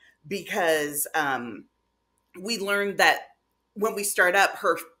heartbreaking because we learned that when we start up,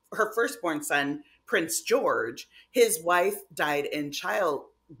 her firstborn son, Prince George, his wife died in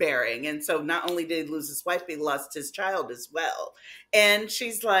childbearing. And so not only did he lose his wife, but he lost his child as well. And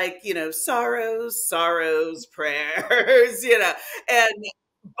she's like, sorrows, sorrows, prayers, and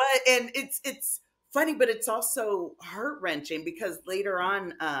and it's funny, but it's also heart-wrenching because later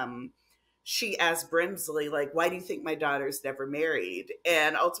on, she asked Brimsley, like, why do you think my daughter's never married?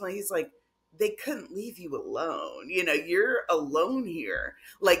 And ultimately he's like, they couldn't leave you alone. You're alone here.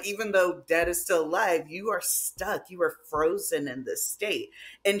 Like, even though dad is still alive, you are stuck. You are frozen in this state.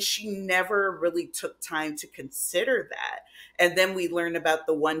 And she never really took time to consider that. And then we learned about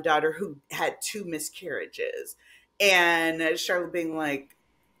the one daughter who had 2 miscarriages. And Charlotte being like,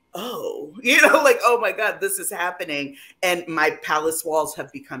 oh, like, oh my God, this is happening. And my palace walls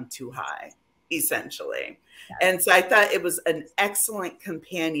have become too high, essentially. And so I thought it was an excellent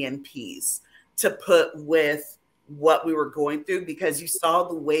companion piece to put with what we were going through, because you saw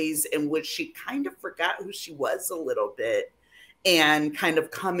the ways in which she kind of forgot who she was a little bit and kind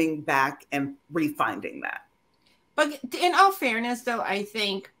of coming back and refinding that. But in all fairness, though, I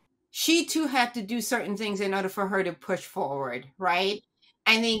think she too had to do certain things in order for her to push forward, right?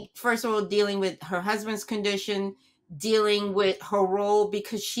 I think, first of all, dealing with her husband's condition, dealing with her role,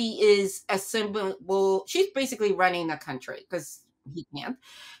 because she is a symbol. She's basically running the country because he can't.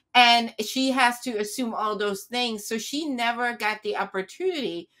 And she has to assume all those things. So she never got the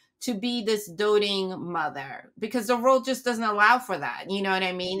opportunity to be this doting mother because the role just doesn't allow for that. You know what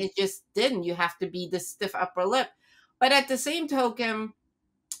I mean? It just didn't. You have to be this stiff upper lip. But at the same token,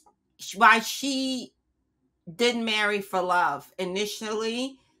 why she didn't marry for love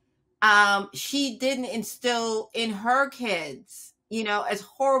initially, she didn't instill in her kids, as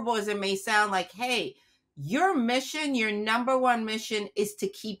horrible as it may sound, like, hey, your mission, your number one mission is to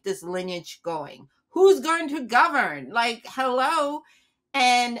keep this lineage going. Who's going to govern? Like, hello.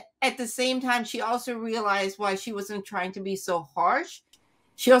 And at the same time, she also realized why she wasn't trying to be so harsh.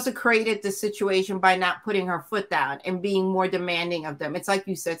 She also created the situation by not putting her foot down and being more demanding of them. It's like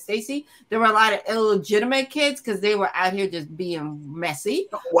you said, Stacey, there were a lot of illegitimate kids because they were out here just being messy.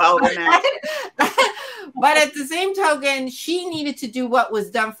 Well, but at the same token, she needed to do what was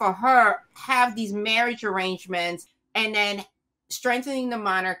done for her, have these marriage arrangements, and then strengthening the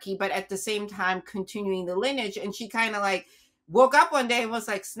monarchy, but at the same time continuing the lineage. And she kind of like woke up one day and was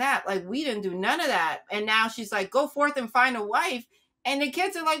like, snap, like, we didn't do none of that. And now she's like, go forth and find a wife. And the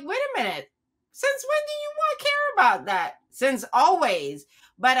kids are like, wait a minute, since when do you want to care about that? Since always.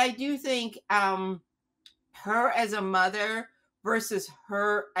 But I do think her as a mother versus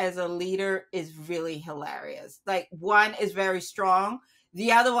her as a leader is really hilarious. Like, one is very strong.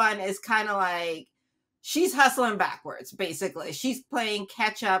 The other one is kind of like, she's hustling backwards, basically. She's playing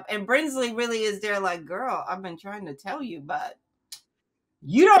catch up. And Brinsley really is there like, girl, I've been trying to tell you, but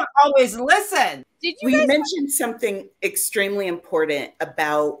you don't always listen. You mentioned something extremely important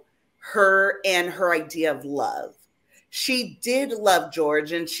about her and her idea of love. She did love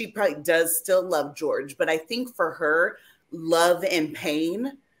George, and she probably does still love George. But I think for her, love and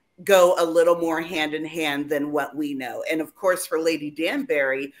pain go a little more hand in hand than what we know. And of course, for Lady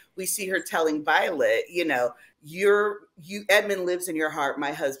Danbury, we see her telling Violet, Edmund lives in your heart,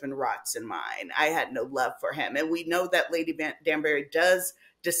 my husband rots in mine. I had no love for him. And we know that Lady Danbury does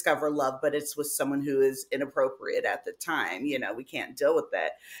discover love, but it's with someone who is inappropriate at the time. We can't deal with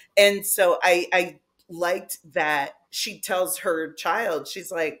that. And so I liked that she tells her child,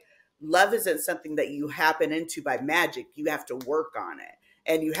 she's like, love isn't something that you happen into by magic. You have to work on it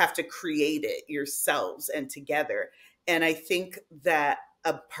and you have to create it yourselves and together. And I think that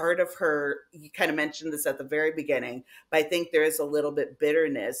a part of her, you kind of mentioned this at the very beginning, but I think there is a little bit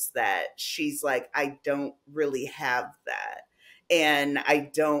bitterness that she's like, I don't really have that. And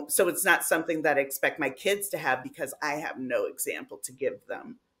so it's not something that I expect my kids to have because I have no example to give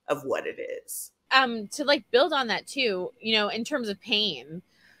them of what it is. To like build on that too, in terms of pain,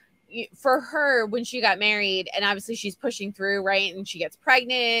 for her, when she got married, and obviously she's pushing through, right? And she gets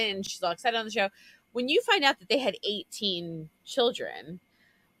pregnant and she's all excited on the show. When you find out that they had 18 children,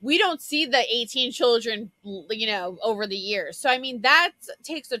 we don't see the 18 children, over the years. So, I mean, that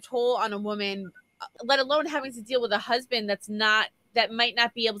takes a toll on a woman, let alone having to deal with a husband that might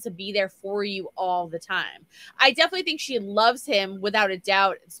not be able to be there for you all the time. I definitely think she loves him without a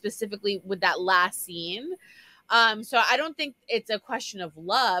doubt, specifically with that last scene. So I don't think it's a question of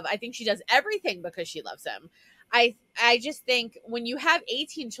love. I think she does everything because she loves him. I just think when you have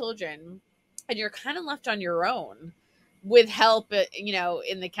 18 children and you're kind of left on your own with help,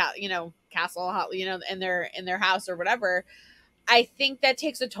 in the castle, in their house or whatever, I think that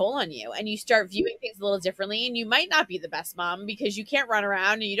takes a toll on you, and you start viewing things a little differently, and you might not be the best mom because you can't run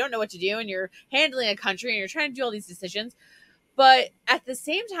around and you don't know what to do, and you're handling a country and you're trying to do all these decisions. But at the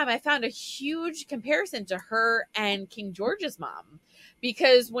same time, I found a huge comparison to her and King George's mom,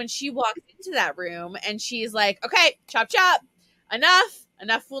 because when she walks into that room and she's like, okay, chop, chop,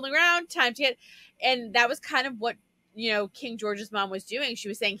 enough fooling around, time to get, and that was kind of what, King George's mom was doing. She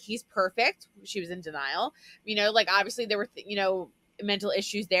was saying he's perfect. She was in denial, like obviously there were, mental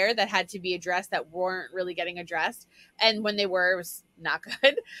issues there that had to be addressed that weren't really getting addressed. And when they were, it was not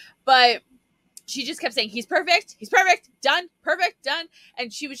good. But she just kept saying, he's perfect, done, perfect, done.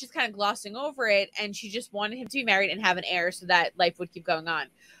 And she was just kind of glossing over it. And she just wanted him to be married and have an heir so that life would keep going on.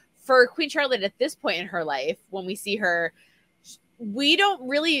 For Queen Charlotte at this point in her life, when we see her, we don't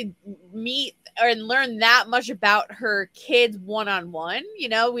really meet or learn that much about her kids one-on-one.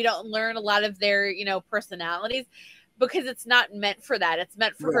 We don't learn a lot of their, personalities, because it's not meant for that. It's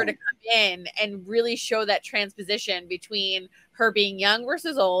meant for her to come in and really show that transposition between her being young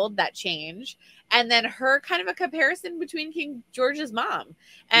versus old, that change, and then her kind of a comparison between King George's mom,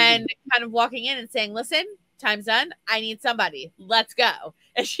 and kind of walking in and saying, listen, time's done. I need somebody. Let's go.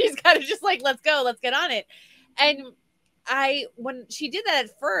 And she's kind of just like, let's go. Let's get on it. And when she did that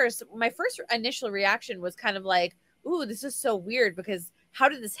at first, my first initial reaction was kind of like, ooh, this is so weird, because how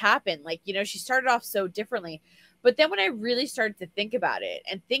did this happen? Like, she started off so differently. But then when I really started to think about it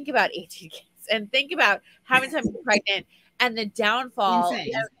and think about 18 kids and think about how many times she's pregnant and the downfall,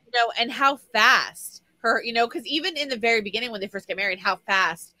 and how fast her, because even in the very beginning when they first get married, how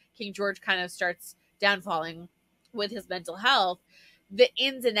fast King George kind of starts downfalling with his mental health, the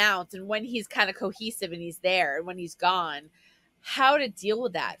ins and outs, and when he's kind of cohesive and he's there and when he's gone, how to deal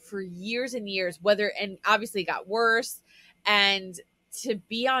with that for years and years, and obviously it got worse. And to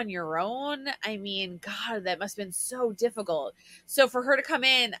be on your own, I mean, God, that must have been so difficult. So for her to come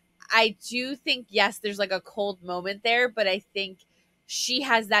in, I do think, yes, there's like a cold moment there, but I think she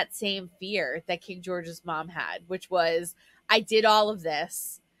has that same fear that King George's mom had, which was, I did all of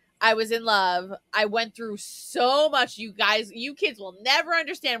this. I was in love. I went through so much. You guys, you kids will never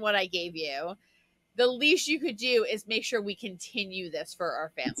understand what I gave you. The least you could do is make sure we continue this for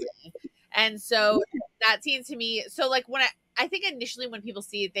our family. And so that seems to me, so like when I think initially when people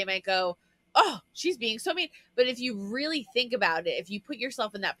see it, they might go, oh, she's being so mean. But if you really think about it, if you put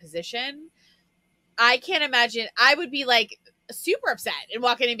yourself in that position, I can't imagine. I would be like super upset and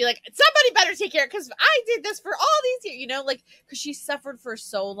walk in and be like, somebody better take care, because I did this for all these years, like, because she suffered for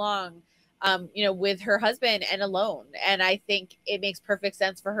so long, with her husband and alone. And I think it makes perfect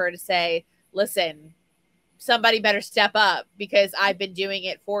sense for her to say, listen, somebody better step up, because I've been doing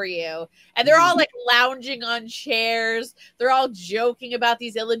it for you. And they're all like lounging on chairs. They're all joking about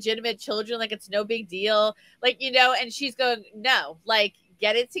these illegitimate children like it's no big deal. Like, and she's going, no, like,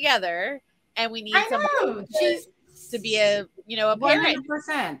 get it together. And we need somebody to be a parent.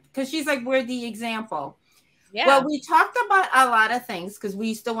 100%. Because she's like, we're the example. Yeah. Well, we talked about a lot of things because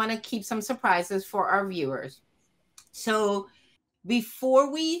we still want to keep some surprises for our viewers. So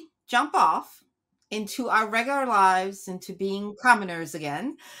before we jump off into our regular lives, into being commoners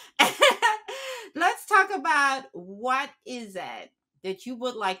again, let's talk about what is it that you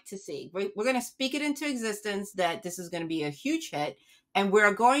would like to see. We're going to speak it into existence that this is going to be a huge hit, and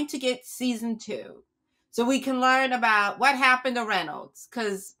we're going to get season 2. So we can learn about what happened to Reynolds,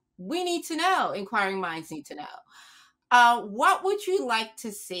 because we need to know. Inquiring minds need to know. What would you like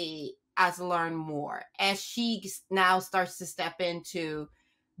to see as learn more as she now starts to step into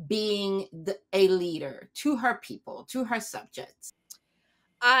being a leader to her people, to her subjects?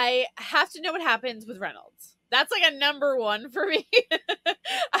 I have to know what happens with Reynolds. That's like a number one for me.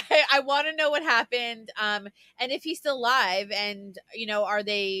 I want to know what happened, and if he's still alive, and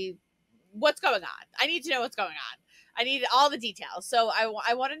what's going on. I need to know what's going on. I need all the details. So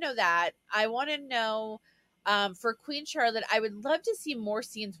I want to know that. I want to know, for Queen Charlotte, I would love to see more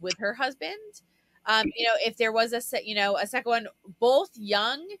scenes with her husband. If there was a second one, both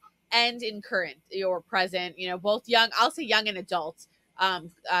young and in current or present, both young, I'll say young and adult,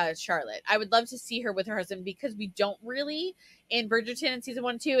 Charlotte. I would love to see her with her husband, because we don't really in Bridgerton in season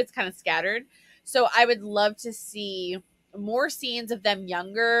 1 and 2, it's kind of scattered. So I would love to see more scenes of them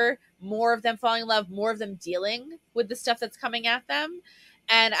younger, more of them falling in love, more of them dealing with the stuff that's coming at them.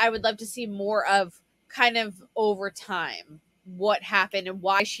 And I would love to see more of kind of over time what happened and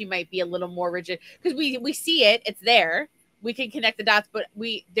why she might be a little more rigid, because we see it's there, we can connect the dots, but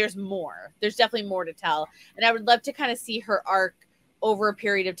there's definitely more to tell. And I would love to kind of see her arc over a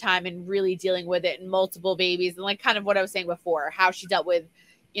period of time and really dealing with it, and multiple babies, and like kind of what I was saying before, how she dealt with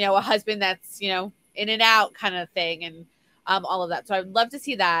a husband that's in and out kind of thing. And all of that. So I would love to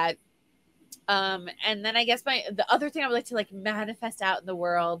see that. And then I guess the other thing I would like to like manifest out in the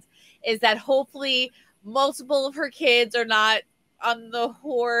world is that hopefully multiple of her kids are not on the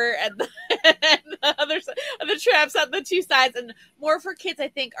whore and and the other side, the traps on the two sides, and more of her kids I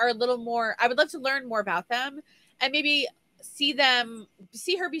think are a little more. I would love to learn more about them and maybe see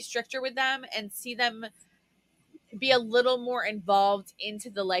her be stricter with them and see them be a little more involved into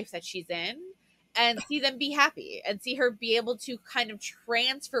the life that she's in, and see them be happy and see her be able to kind of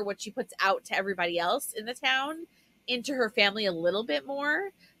transfer what she puts out to everybody else in the town into her family a little bit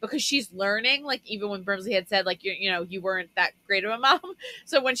more, because she's learning, like even when Brimsley had said like you weren't that great of a mom.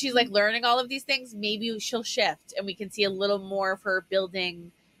 So when she's like learning all of these things, maybe she'll shift and we can see a little more of her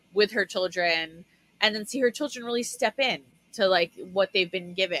building with her children, and then see her children really step in to like what they've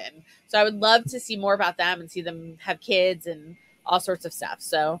been given. So I would love to see more about them and see them have kids and all sorts of stuff.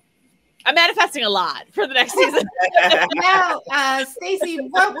 So I'm manifesting a lot for the next season. Now, Stacey,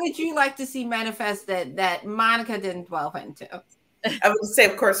 what would you like to see manifested that Monica didn't delve into? I would say,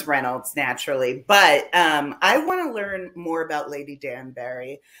 of course, Reynolds, naturally. But I want to learn more about Lady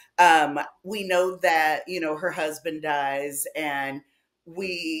Danbury. We know that, her husband dies, and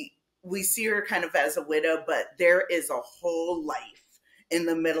we see her kind of as a widow, but there is a whole life in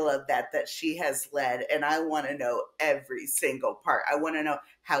the middle of that she has led. And I want to know every single part. I want to know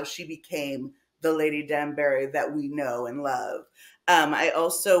how she became the Lady Danbury that we know and love. I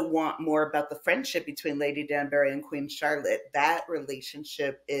also want more about the friendship between Lady Danbury and Queen Charlotte. That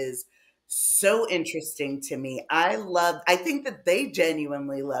relationship is so interesting to me. I think that they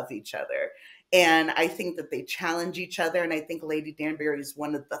genuinely love each other. And I think that they challenge each other. And I think Lady Danbury is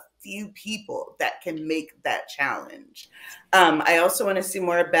one of the few people that can make that challenge. I also want to see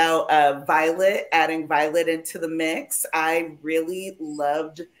more about Violet, adding Violet into the mix. I really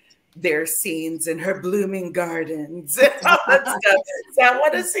loved their scenes in her blooming gardens and all that stuff. So I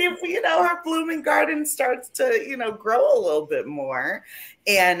want to see if, her blooming garden starts to, grow a little bit more.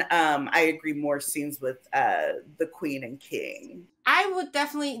 And I agree, more scenes with the Queen and King. I would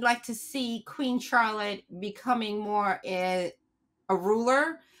definitely like to see Queen Charlotte becoming more a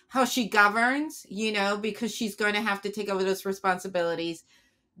ruler, how she governs, because she's going to have to take over those responsibilities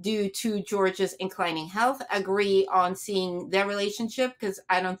due to George's inclining health. Agree on seeing their relationship, because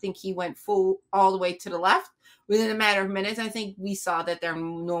I don't think he went all the way to the left. Within a matter of minutes, I think we saw that their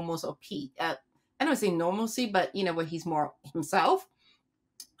normalcy are peaked. I don't say normalcy, but where he's more himself.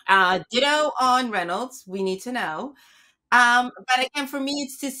 Ditto on Reynolds. We need to know. But again, for me,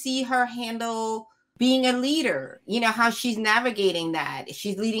 it's to see her handle being a leader, how she's navigating that.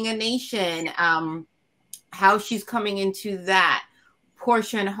 She's leading a nation, how she's coming into that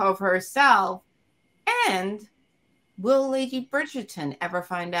portion of herself. And will Lady Bridgerton ever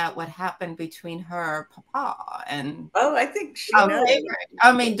find out what happened between her papa and I think she knows.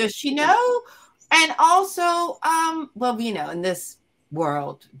 I mean, does she know? And also, in this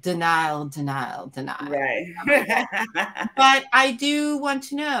world, denial. Right. But I do want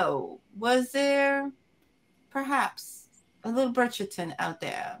to know, was there perhaps a little Bridgerton out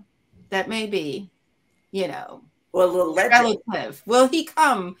there that maybe, well, a little relative? Will he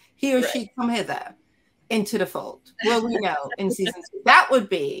or she come hither into the fold? Will we know in season 2? That would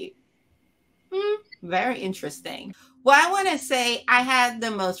be very interesting. Well, I want to say I had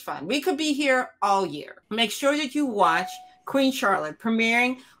the most fun. We could be here all year. Make sure that you watch Queen Charlotte,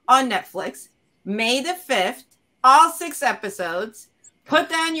 premiering on Netflix May the 5th, all 6 episodes. Put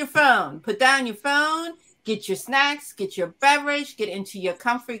down your phone, get your snacks, get your beverage, get into your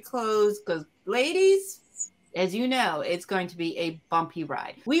comfy clothes, because ladies, as you know, it's going to be a bumpy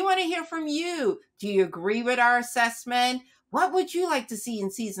ride. We want to hear from you. Do you agree with our assessment? What would you like to see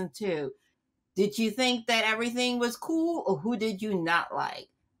in season 2? Did you think that everything was cool, or who did you not like?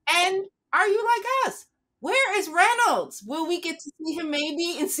 And are you like us? Where is Reynolds? Will we get to see him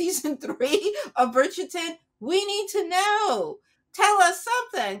maybe in season 3 of Bridgerton? We need to know. Tell us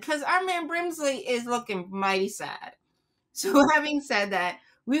something, because our man Brimsley is looking mighty sad. So having said that,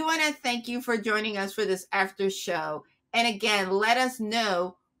 we want to thank you for joining us for this after show. And again, let us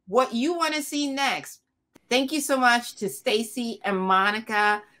know what you want to see next. Thank you so much to Stacey and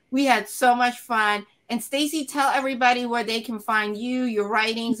Monica. We had so much fun. And Stacey, tell everybody where they can find you, your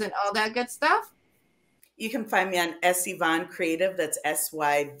writings, and all that good stuff. You can find me on Yvonne Creative. That's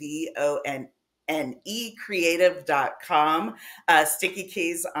SYVONNE creative.com. Sticky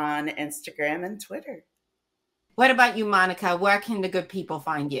Keys on Instagram and Twitter. What about you, Monica? Where can the good people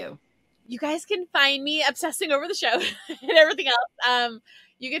find you? You guys can find me obsessing over the show and everything else.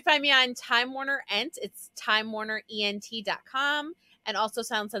 You can find me on Time Warner Ent. It's timewarnerent.com, and also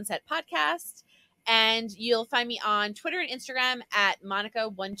Silent Sunset Podcast. And you'll find me on Twitter and Instagram at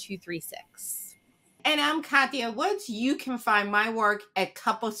Monica1236. And I'm Kathia Woods. You can find my work at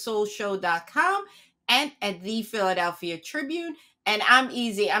cupofsoulshow.com and at the Philadelphia Tribune. And I'm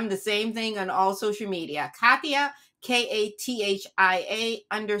easy. I'm the same thing on all social media. Kathia, Kathia_Woods,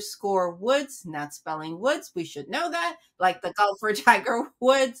 not spelling Woods. We should know that, like the golfer Tiger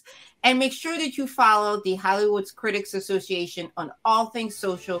Woods. And make sure that you follow the Hollywood Critics Association on all things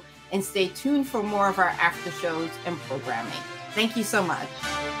social and stay tuned for more of our after shows and programming. Thank you so much.